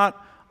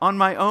not on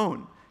my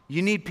own.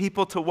 You need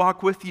people to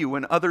walk with you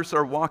when others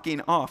are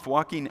walking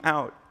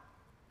out.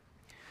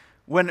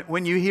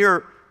 When you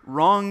hear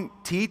wrong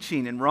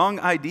teaching and wrong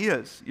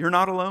ideas, you're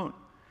not alone.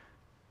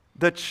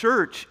 The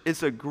church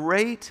is a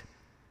great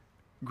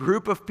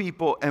group of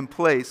people and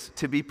place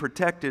to be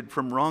protected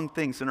from wrong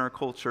things in our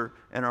culture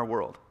and our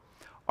world.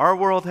 Our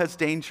world has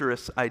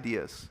dangerous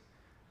ideas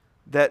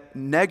that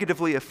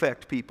negatively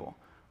affect people.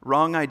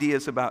 Wrong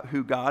ideas about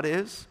who God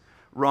is,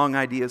 wrong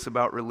ideas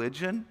about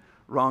religion,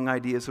 wrong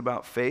ideas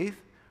about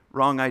faith,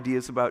 wrong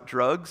ideas about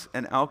drugs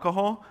and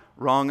alcohol,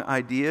 wrong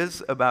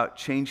ideas about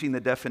changing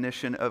the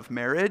definition of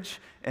marriage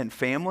and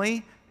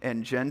family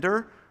and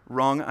gender,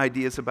 wrong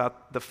ideas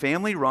about the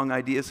family, wrong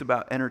ideas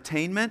about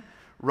entertainment,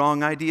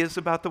 wrong ideas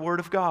about the Word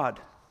of God.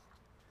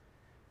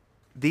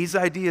 These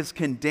ideas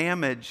can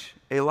damage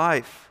a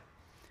life,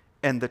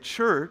 and the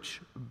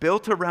church,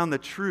 built around the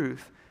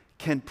truth,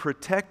 can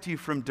protect you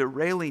from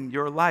derailing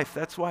your life.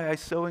 That's why I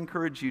so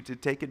encourage you to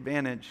take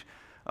advantage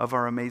of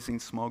our amazing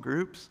small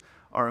groups,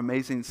 our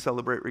amazing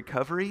Celebrate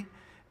Recovery,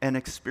 and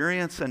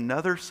experience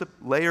another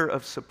layer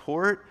of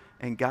support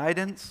and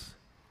guidance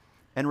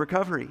and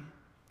recovery.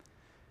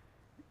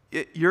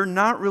 You're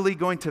not really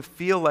going to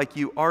feel like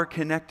you are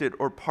connected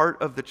or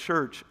part of the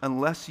church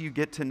unless you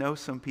get to know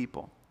some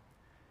people.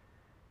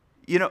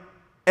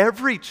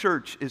 Every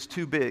church is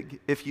too big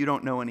if you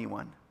don't know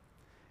anyone.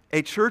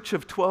 A church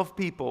of 12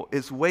 people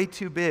is way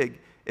too big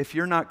if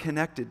you're not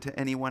connected to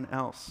anyone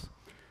else.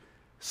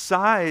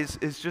 Size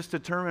is just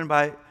determined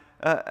by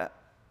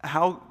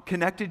how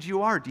connected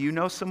you are. Do you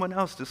know someone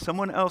else? Does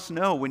someone else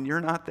know when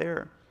you're not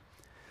there?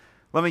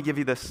 Let me give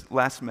you this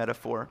last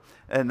metaphor,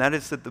 and that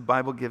is that the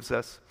Bible gives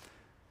us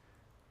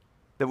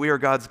that we are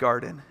God's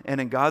garden, and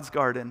in God's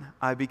garden,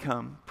 I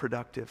become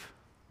productive.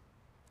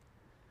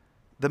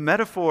 The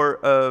metaphor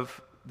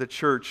of the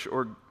church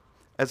or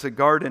as a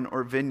garden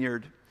or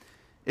vineyard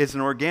is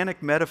an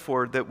organic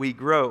metaphor that we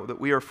grow, that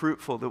we are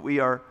fruitful, that we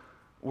are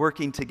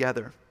working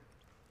together.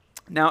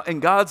 Now, in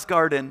God's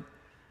garden,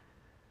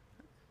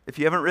 if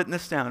you haven't written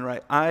this down,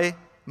 right,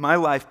 my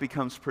life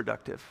becomes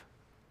productive.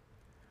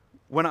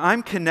 When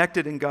I'm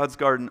connected in God's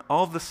garden,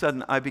 all of a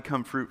sudden I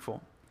become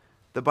fruitful.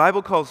 The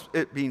Bible calls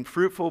it being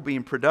fruitful,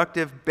 being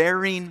productive,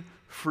 bearing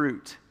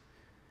fruit.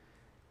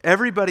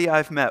 Everybody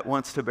I've met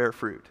wants to bear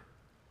fruit,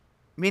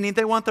 meaning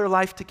they want their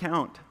life to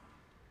count.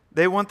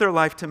 They want their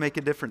life to make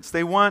a difference.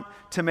 They want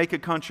to make a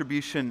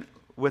contribution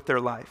with their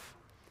life.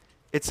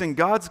 It's in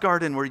God's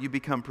garden where you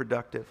become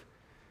productive.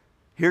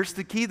 Here's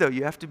the key, though.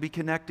 You have to be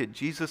connected.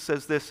 Jesus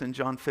says this in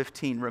John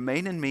 15,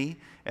 "Remain in me,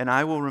 and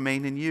I will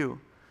remain in you.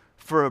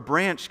 For a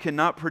branch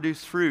cannot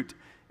produce fruit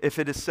if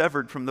it is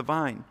severed from the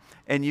vine,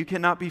 and you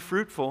cannot be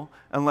fruitful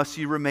unless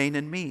you remain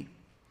in me.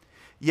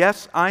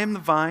 Yes, I am the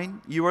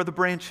vine, you are the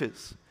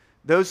branches.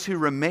 Those who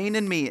remain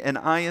in me and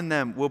I in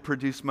them will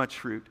produce much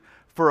fruit.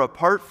 For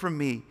apart from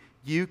me,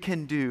 you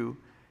can do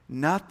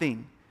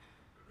nothing."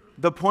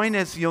 The point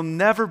is, you'll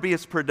never be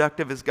as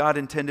productive as God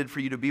intended for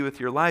you to be with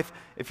your life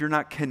if you're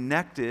not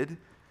connected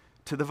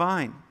to the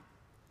vine.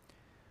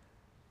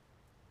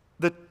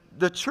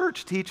 The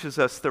church teaches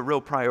us the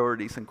real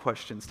priorities and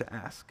questions to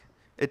ask.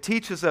 It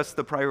teaches us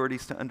the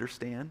priorities to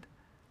understand.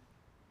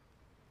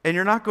 And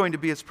you're not going to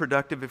be as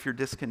productive if you're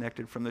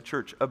disconnected from the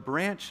church. A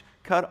branch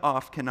cut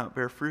off cannot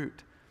bear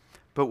fruit.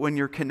 But when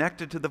you're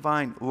connected to the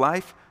vine,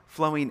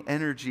 life-flowing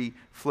energy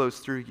flows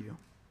through you.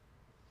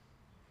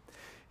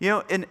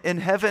 In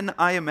heaven,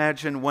 I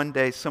imagine one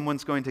day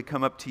someone's going to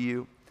come up to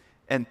you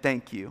and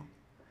thank you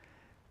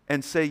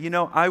and say,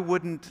 I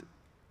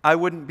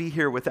wouldn't be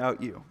here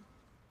without you.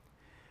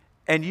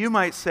 And you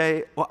might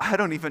say, well, I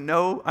don't even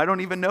know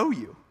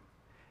you.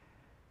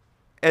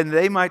 And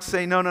they might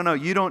say, no,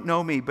 you don't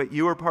know me, but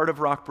you were part of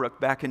Rockbrook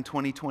back in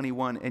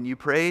 2021, and you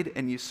prayed,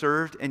 and you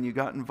served, and you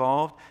got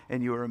involved,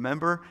 and you were a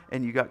member,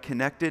 and you got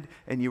connected,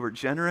 and you were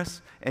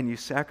generous, and you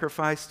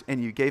sacrificed,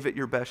 and you gave it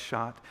your best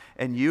shot,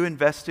 and you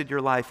invested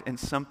your life in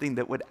something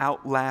that would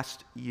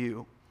outlast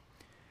you.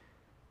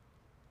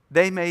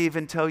 They may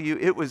even tell you,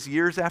 it was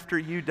years after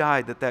you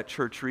died that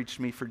church reached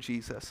me for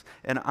Jesus,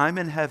 and I'm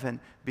in heaven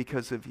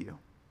because of you.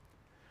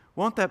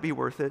 Won't that be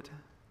worth it?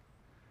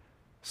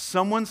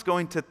 Someone's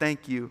going to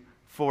thank you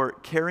for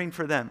caring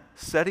for them,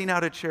 setting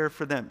out a chair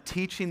for them,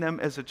 teaching them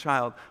as a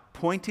child,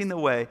 pointing the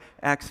way,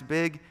 acts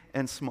big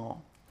and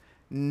small.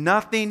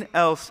 Nothing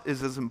else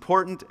is as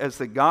important as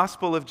the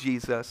gospel of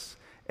Jesus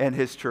and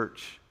his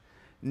church.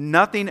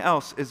 Nothing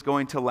else is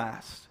going to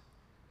last.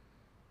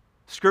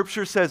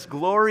 Scripture says,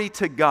 glory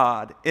to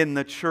God in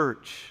the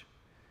church.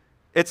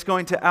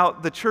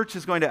 The church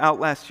is going to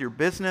outlast your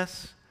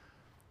business.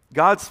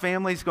 God's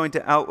family is going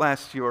to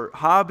outlast your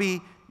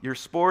hobby, your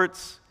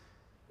sports.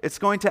 It's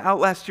going to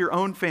outlast your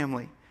own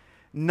family.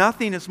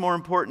 Nothing is more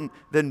important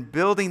than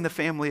building the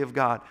family of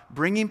God,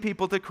 bringing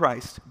people to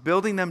Christ,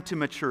 building them to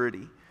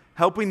maturity,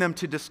 helping them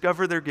to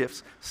discover their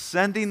gifts,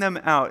 sending them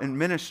out in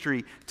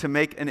ministry to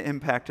make an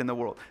impact in the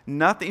world.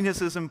 Nothing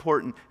is as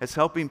important as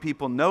helping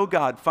people know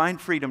God, find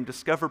freedom,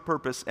 discover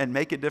purpose, and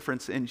make a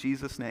difference in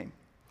Jesus' name.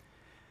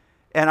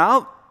 And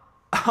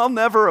I'll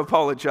never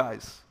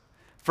apologize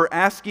for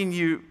asking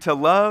you to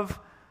love,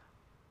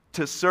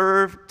 to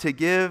serve, to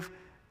give,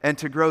 and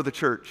to grow the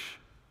church.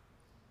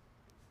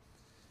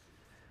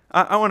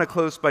 I want to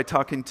close by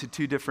talking to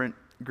two different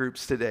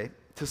groups today.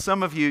 To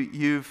some of you,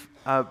 you've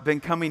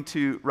been coming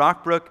to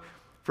Rockbrook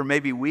for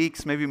maybe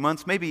weeks, maybe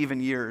months, maybe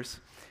even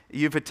years.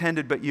 You've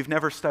attended, but you've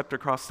never stepped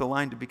across the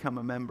line to become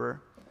a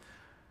member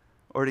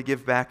or to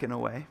give back in a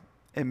way.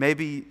 And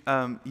maybe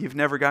you've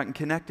never gotten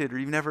connected or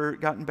you've never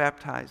gotten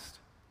baptized.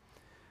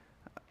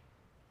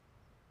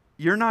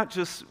 You're not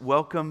just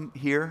welcome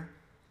here.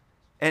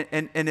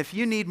 And if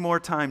you need more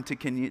time to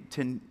continue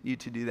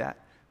to do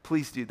that,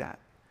 please do that.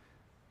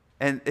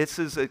 And this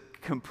is a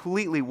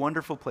completely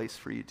wonderful place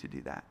for you to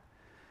do that.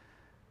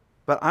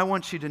 But I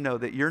want you to know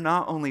that you're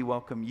not only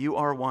welcome, you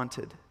are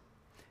wanted.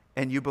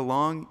 And you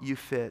belong, you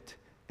fit,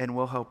 and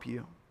we'll help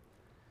you.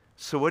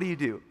 So what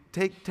do?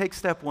 Take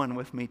step one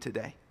with me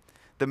today.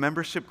 The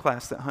membership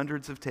class that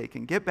hundreds have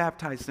taken. Get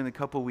baptized in a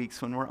couple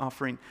weeks when we're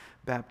offering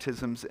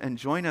baptisms, and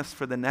join us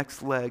for the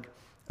next leg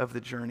of the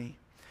journey.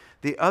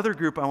 The other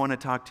group I want to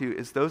talk to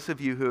is those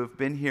of you who have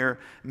been here,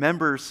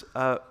 members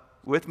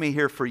with me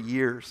here for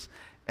years.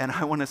 And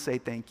I want to say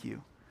thank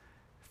you.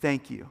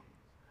 Thank you.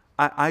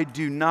 I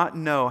do not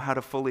know how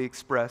to fully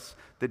express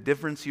the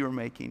difference you are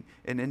making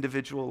in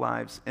individual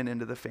lives and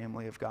into the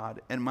family of God.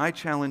 And my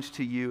challenge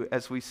to you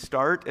as we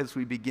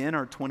begin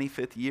our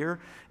 25th year,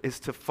 is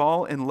to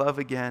fall in love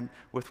again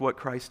with what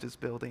Christ is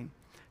building.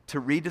 To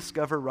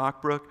rediscover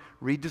Rockbrook,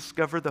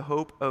 rediscover the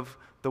hope of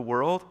the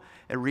world,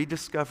 and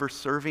rediscover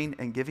serving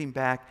and giving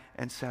back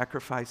and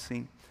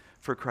sacrificing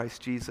for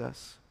Christ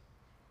Jesus.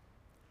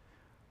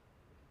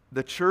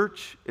 The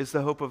church is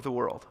the hope of the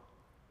world.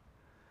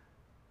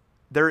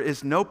 There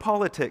is no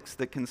politics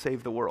that can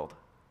save the world.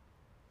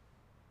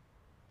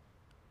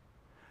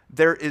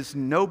 There is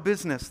no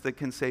business that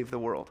can save the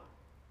world.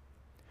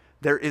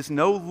 There is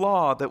no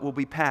law that will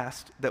be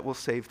passed that will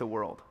save the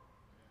world.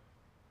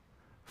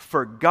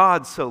 For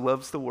God so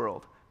loves the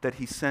world that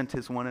he sent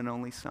his one and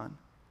only Son.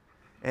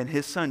 And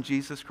his Son,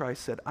 Jesus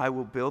Christ, said, I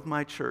will build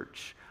my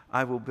church.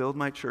 I will build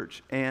my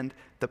church, and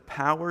the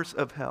powers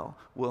of hell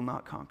will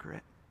not conquer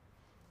it.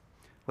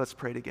 Let's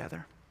pray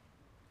together.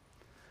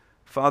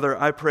 Father,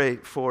 I pray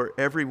for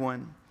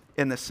everyone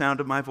in the sound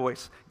of my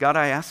voice. God,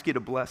 I ask you to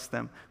bless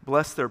them.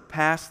 Bless their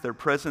past, their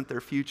present, their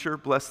future.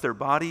 Bless their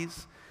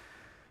bodies.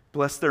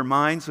 Bless their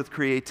minds with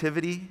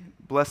creativity.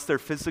 Bless their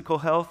physical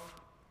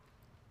health.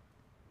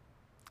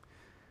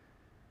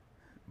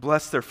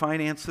 Bless their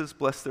finances.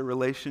 Bless their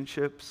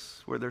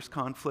relationships. Where there's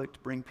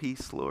conflict, bring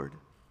peace, Lord.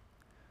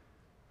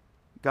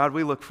 God,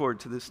 we look forward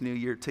to this new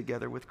year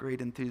together with great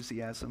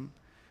enthusiasm,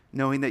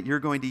 knowing that you're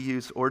going to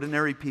use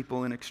ordinary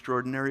people in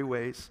extraordinary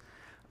ways,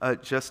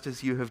 just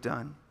as you have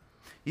done.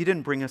 You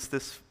didn't bring us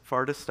this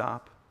far to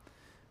stop.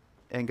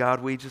 And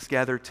God, we just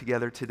gather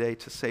together today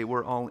to say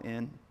we're all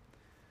in.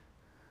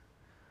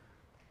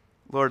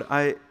 Lord,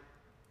 I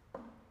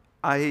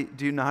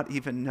do not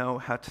even know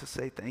how to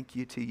say thank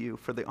you to you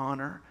for the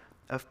honor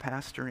of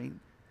pastoring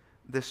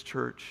this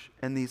church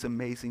and these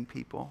amazing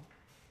people.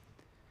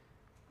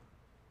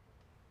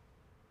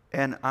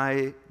 And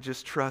I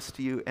just trust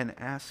you and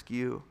ask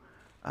you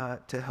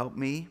to help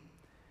me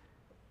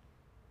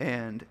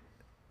and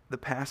the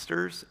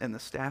pastors and the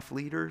staff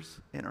leaders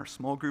and our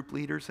small group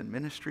leaders and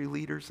ministry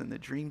leaders and the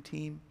dream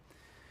team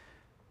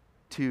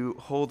to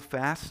hold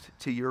fast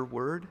to your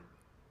word.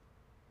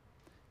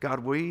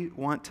 God, we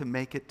want to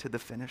make it to the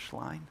finish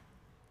line.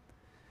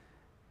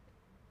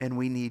 And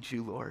we need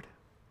you, Lord.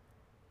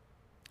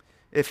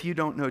 If you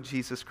don't know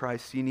Jesus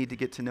Christ, you need to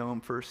get to know him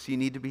first. You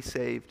need to be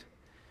saved.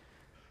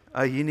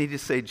 You need to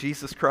say,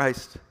 Jesus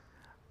Christ,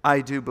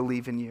 I do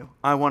believe in you.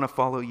 I want to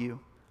follow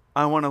you.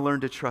 I want to learn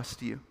to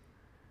trust you.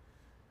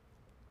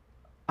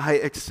 I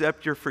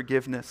accept your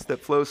forgiveness that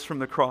flows from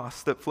the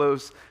cross, that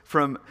flows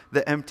from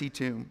the empty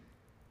tomb.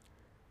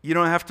 You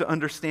don't have to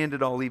understand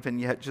it all even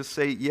yet. Just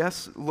say,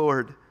 yes,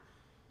 Lord.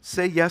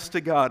 Say yes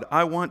to God.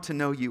 I want to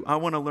know you. I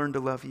want to learn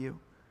to love you.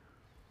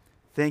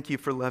 Thank you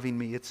for loving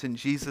me. It's in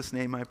Jesus'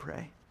 name I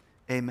pray.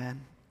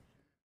 Amen.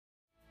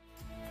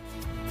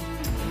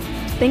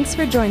 Thanks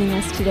for joining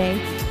us today.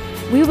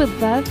 We would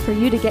love for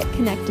you to get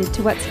connected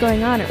to what's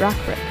going on at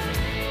Rockbrook.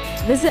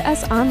 Visit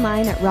us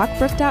online at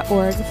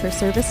rockbrook.org for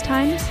service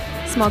times,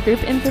 small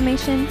group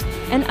information,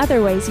 and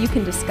other ways you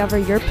can discover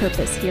your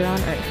purpose here on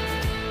earth.